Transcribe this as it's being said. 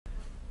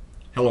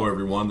Hello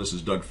everyone, this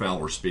is Doug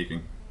Fowler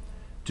speaking.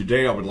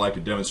 Today I would like to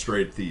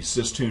demonstrate the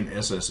SysTune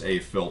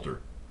SSA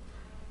filter.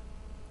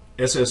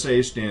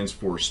 SSA stands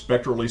for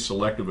Spectrally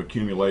Selective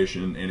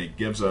Accumulation, and it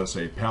gives us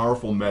a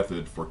powerful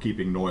method for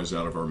keeping noise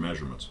out of our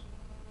measurements.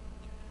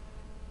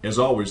 As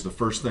always, the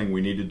first thing we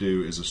need to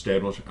do is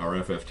establish our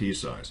FFT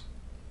size.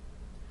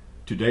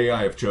 Today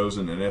I have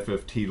chosen an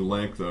FFT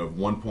length of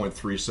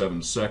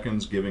 1.37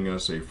 seconds, giving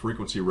us a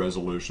frequency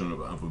resolution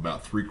of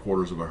about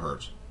 3/4 of a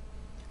hertz.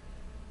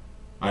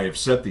 I have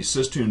set the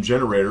SysTune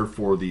generator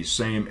for the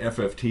same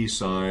FFT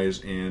size,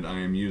 and I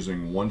am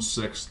using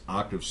 1/6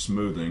 octave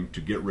smoothing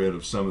to get rid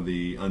of some of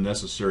the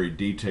unnecessary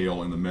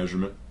detail in the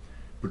measurement,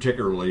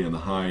 particularly in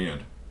the high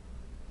end.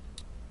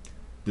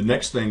 The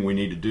next thing we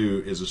need to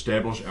do is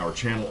establish our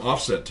channel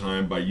offset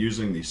time by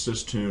using the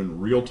SysTune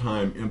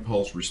real-time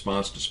impulse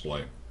response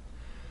display.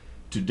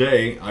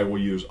 Today I will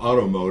use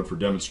auto mode for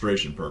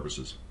demonstration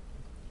purposes.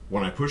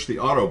 When I push the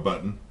auto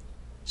button,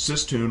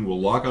 SysTune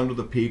will lock onto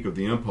the peak of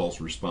the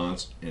impulse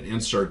response and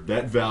insert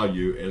that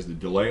value as the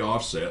delay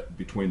offset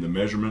between the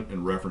measurement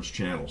and reference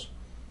channels.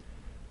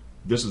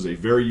 This is a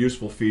very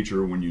useful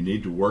feature when you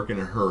need to work in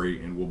a hurry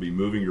and will be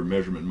moving your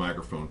measurement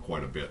microphone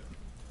quite a bit.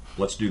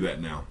 Let's do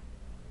that now.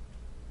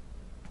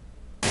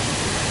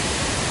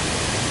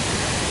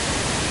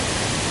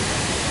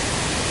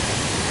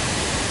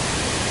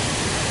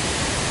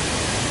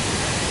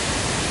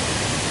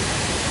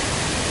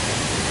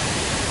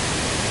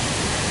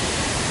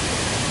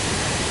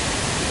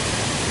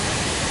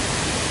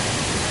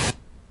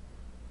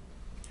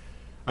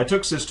 I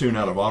took SysTune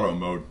out of auto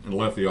mode and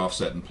left the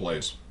offset in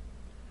place.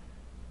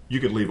 You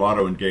could leave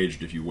auto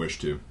engaged if you wish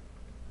to.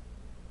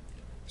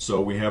 So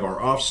we have our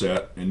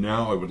offset, and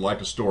now I would like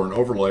to store an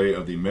overlay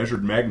of the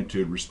measured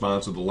magnitude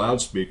response of the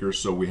loudspeaker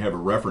so we have a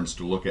reference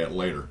to look at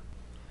later.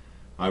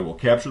 I will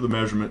capture the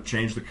measurement,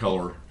 change the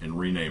color, and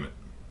rename it.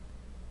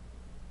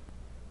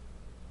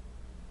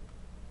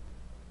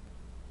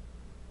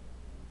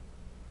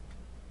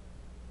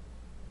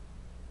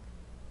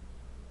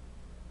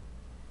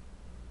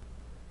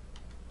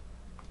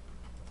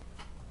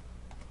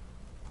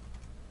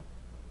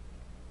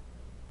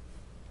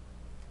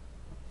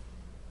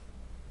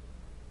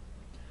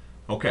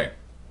 Okay,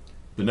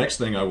 the next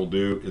thing I will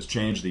do is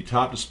change the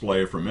top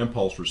display from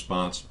impulse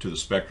response to the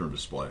spectrum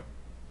display.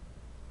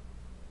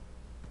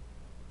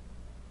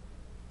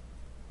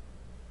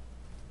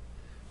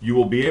 You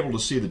will be able to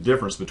see the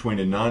difference between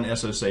a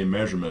non-SSA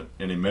measurement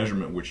and a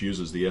measurement which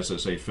uses the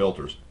SSA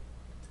filters.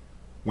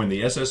 When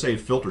the SSA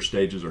filter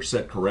stages are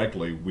set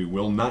correctly, we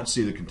will not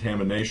see the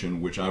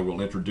contamination which I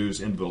will introduce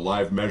into the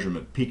live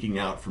measurement peeking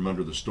out from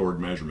under the stored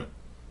measurement.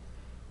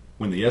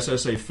 When the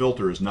SSA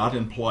filter is not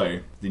in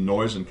play, the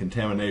noise and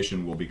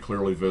contamination will be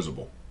clearly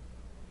visible.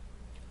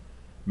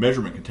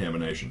 Measurement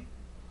contamination.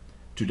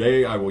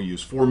 Today I will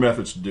use 4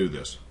 methods to do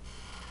this.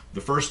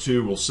 The first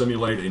 2 will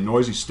simulate a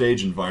noisy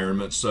stage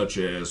environment, such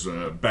as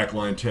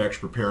backline techs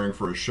preparing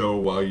for a show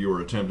while you are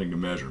attempting to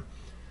measure.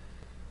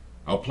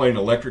 I'll play an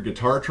electric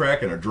guitar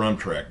track and a drum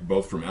track,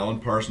 both from Alan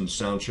Parsons'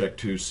 Soundcheck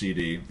 2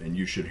 CD, and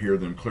you should hear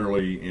them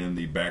clearly in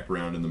the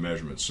background in the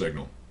measurement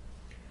signal.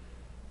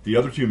 The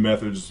other 2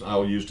 methods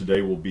I'll use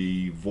today will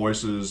be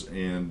voices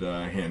and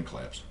hand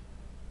claps.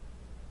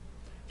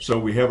 So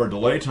we have our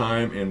delay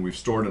time, and we've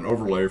stored an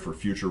overlay for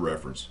future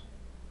reference.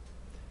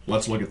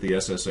 Let's look at the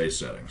SSA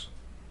settings.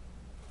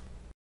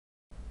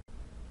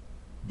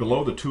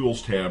 Below the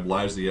Tools tab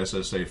lies the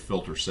SSA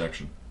filter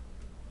section.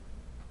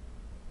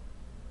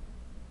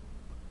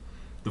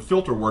 The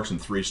filter works in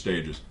 3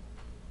 stages.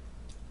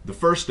 The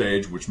first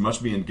stage, which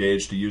must be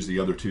engaged to use the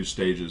other 2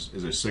 stages,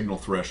 is a signal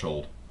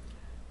threshold.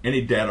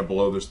 Any data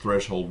below this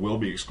threshold will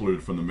be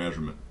excluded from the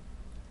measurement.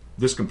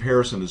 This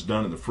comparison is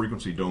done in the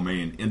frequency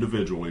domain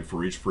individually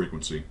for each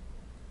frequency.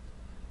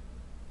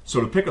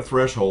 So to pick a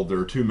threshold, there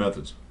are 2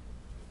 methods.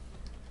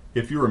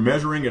 If you are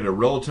measuring at a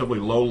relatively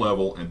low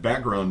level and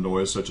background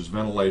noise such as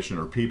ventilation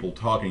or people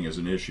talking is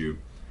an issue,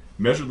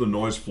 measure the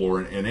noise floor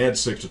and add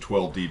 6 to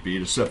 12 dB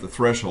to set the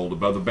threshold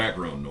above the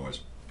background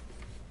noise.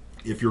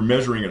 If you're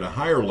measuring at a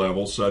higher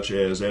level, such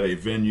as at a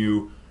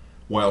venue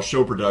while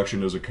show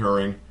production is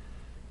occurring,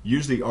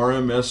 use the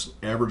RMS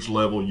average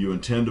level you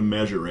intend to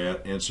measure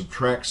at and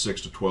subtract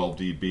 6 to 12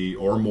 dB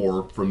or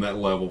more from that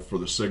level for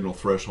the signal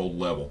threshold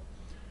level.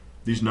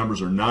 These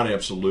numbers are not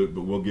absolute,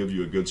 but will give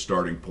you a good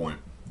starting point.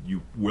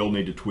 You will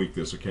need to tweak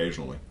this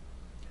occasionally.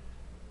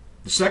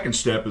 The second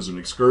step is an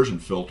excursion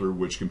filter,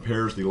 which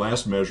compares the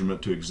last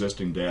measurement to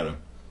existing data.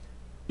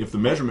 If the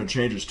measurement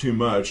changes too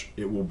much,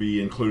 it will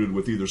be included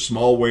with either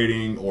small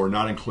weighting or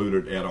not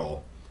included at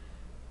all.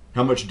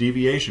 How much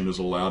deviation is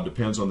allowed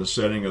depends on the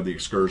setting of the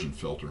excursion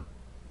filter.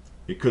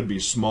 It could be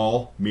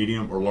small,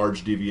 medium, or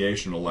large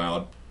deviation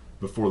allowed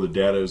before the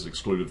data is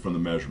excluded from the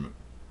measurement.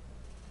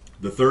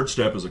 The third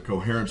step is a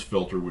coherence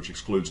filter, which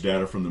excludes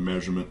data from the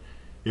measurement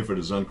if it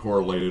is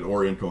uncorrelated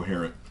or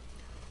incoherent.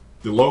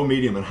 The low,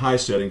 medium, and high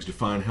settings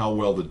define how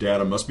well the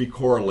data must be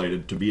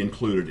correlated to be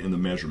included in the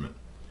measurement.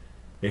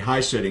 A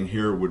high setting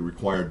here would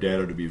require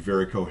data to be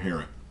very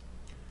coherent.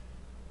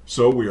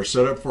 So we are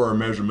set up for our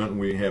measurement and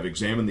we have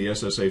examined the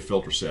SSA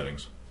filter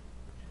settings.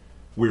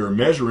 We are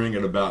measuring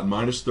at about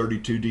minus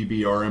 32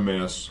 dB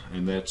RMS,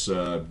 and that's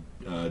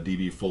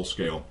dB full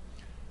scale.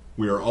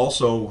 We are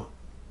also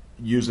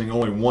using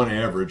only one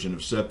average and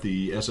have set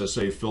the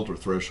SSA filter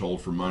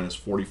threshold for minus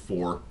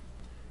 44.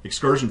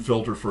 Excursion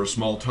filter for a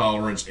small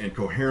tolerance, and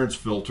coherence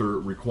filter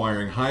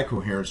requiring high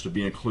coherence to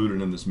be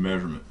included in this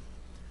measurement.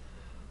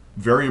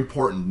 Very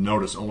important,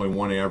 notice only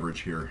one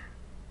average here.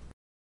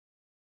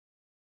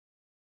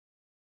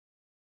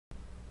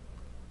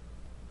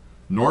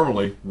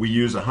 Normally, we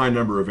use a high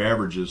number of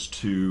averages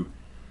to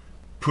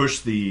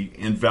push the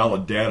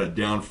invalid data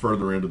down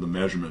further into the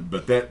measurement,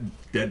 but that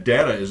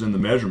data is in the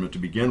measurement to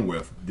begin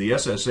with. The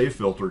SSA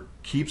filter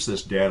keeps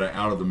this data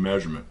out of the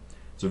measurement.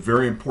 It's a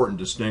very important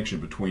distinction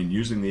between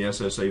using the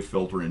SSA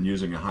filter and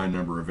using a high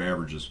number of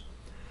averages.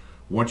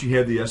 Once you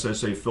have the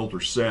SSA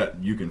filter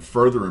set, you can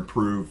further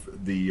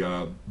improve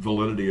the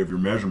validity of your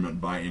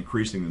measurement by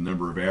increasing the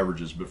number of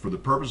averages, but for the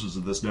purposes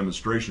of this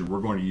demonstration, we're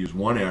going to use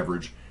one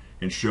average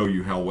and show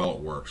you how well it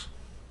works.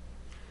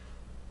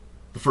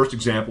 The first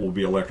example will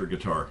be electric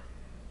guitar.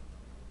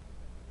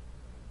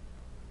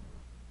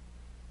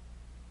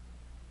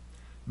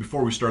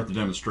 Before we start the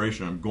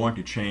demonstration, I'm going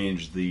to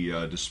change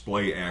the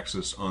display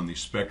axis on the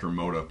spectrum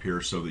mode up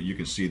here so that you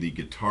can see the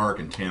guitar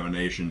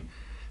contamination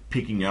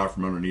peeking out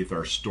from underneath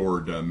our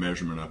stored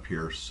measurement up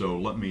here. So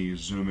let me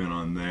zoom in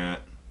on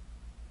that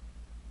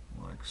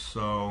like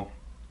so.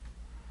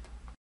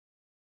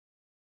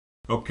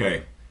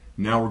 Okay.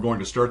 Now we're going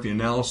to start the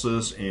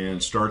analysis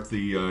and start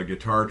the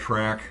guitar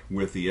track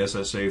with the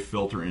SSA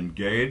filter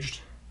engaged.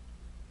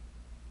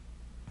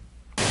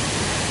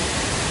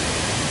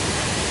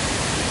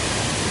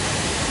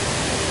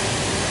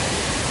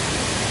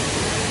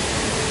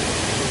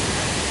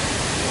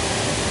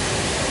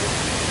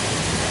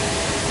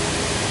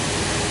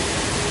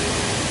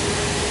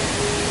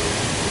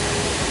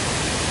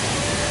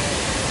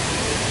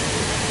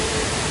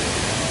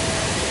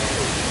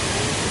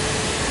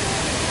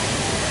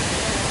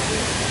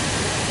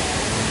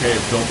 Okay,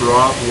 filter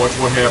off, watch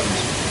what happens.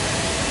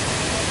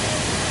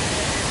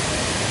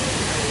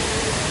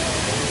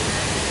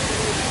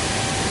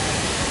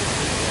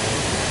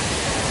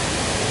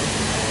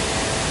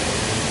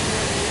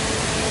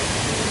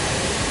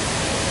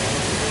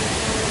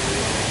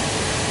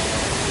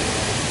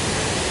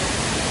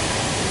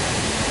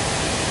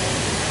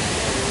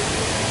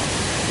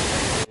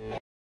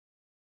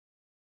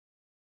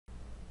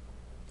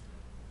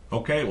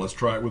 Okay, let's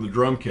try it with a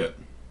drum kit.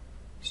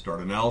 Start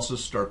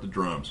analysis, start the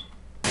drums.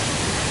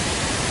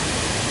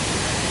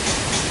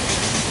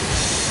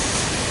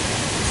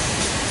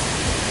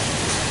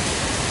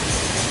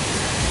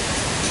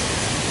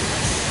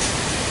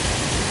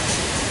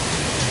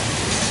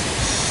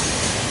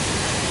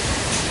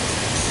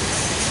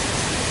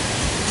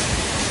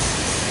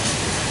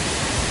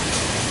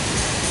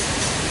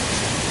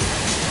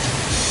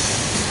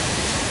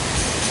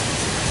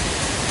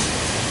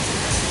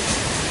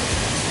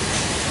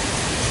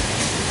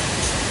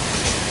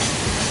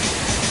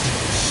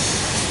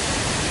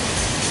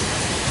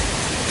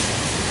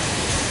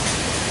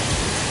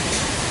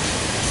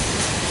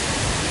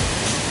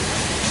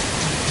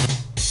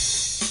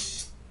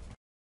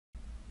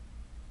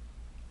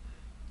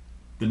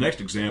 The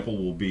next example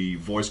will be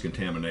voice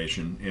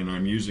contamination, and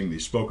I'm using the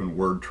spoken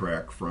word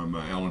track from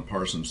Alan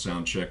Parsons'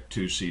 Soundcheck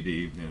 2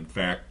 CD. In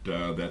fact,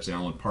 that's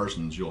Alan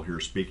Parsons you'll hear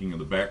speaking in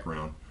the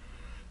background.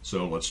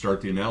 So let's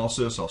start the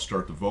analysis. I'll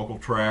start the vocal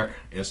track,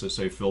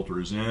 SSA filter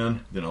is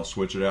in, then I'll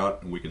switch it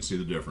out and we can see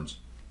the difference.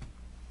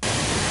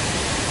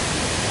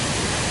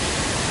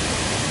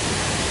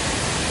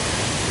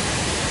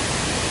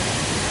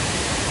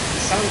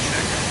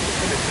 Soundcheck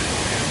definitive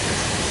audio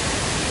testers.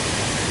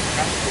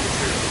 Practical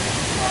material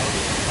filed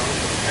as a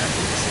result of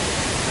careful research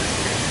and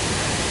investigation.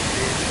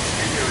 Means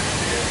studio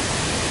engineers,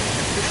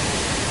 technicians,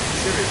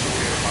 serious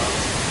audio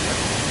files,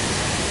 record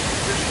producers,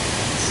 musicians.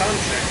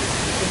 Soundcheck is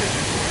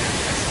definitive audio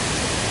testers.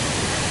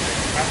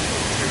 Practical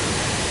material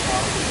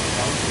filed as a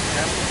result of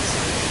careful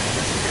research and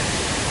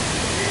investigation.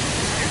 Means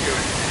studio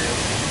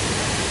engineers,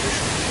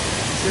 technicians,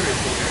 serious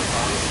audio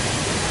files,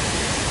 record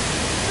producers,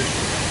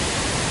 musicians.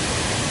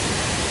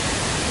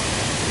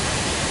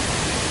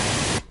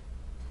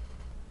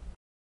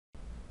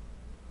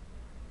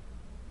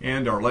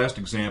 And our last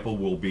example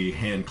will be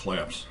hand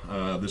claps.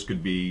 This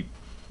could be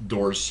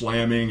doors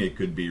slamming, it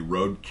could be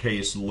road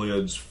case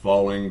lids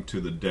falling to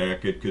the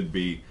deck, it could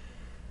be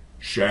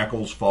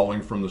shackles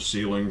falling from the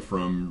ceiling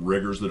from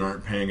riggers that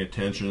aren't paying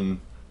attention,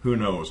 who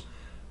knows.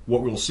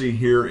 What we'll see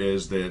here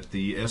is that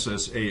the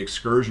SSA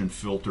excursion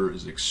filter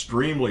is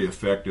extremely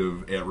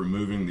effective at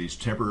removing these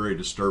temporary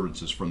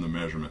disturbances from the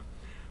measurement.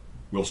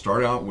 We'll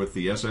start out with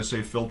the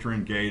SSA filter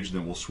engaged,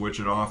 then we'll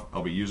switch it off.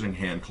 I'll be using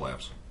hand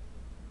claps.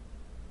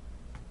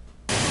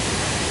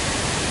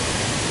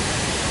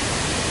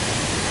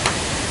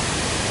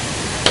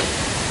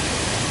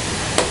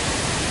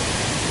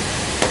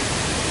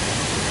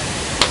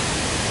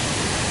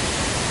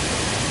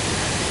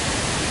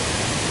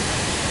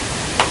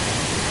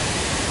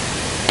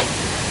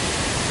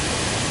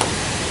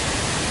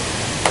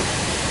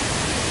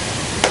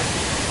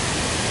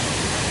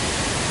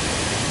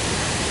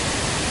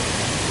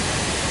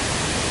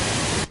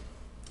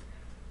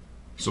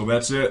 So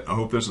that's it. I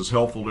hope this is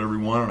helpful to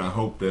everyone, and I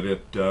hope that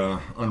it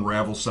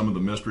unravels some of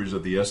the mysteries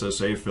of the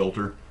SSA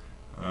filter.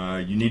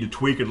 You need to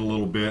tweak it a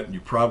little bit.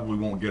 You probably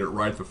won't get it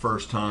right the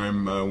first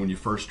time when you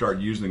first start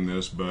using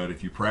this, but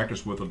if you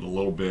practice with it a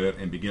little bit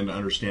and begin to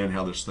understand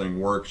how this thing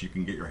works, you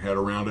can get your head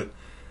around it,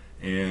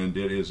 and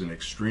it is an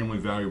extremely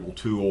valuable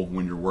tool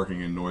when you're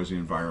working in noisy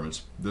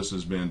environments. This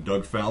has been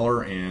Doug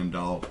Fowler, and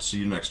I'll see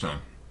you next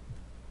time.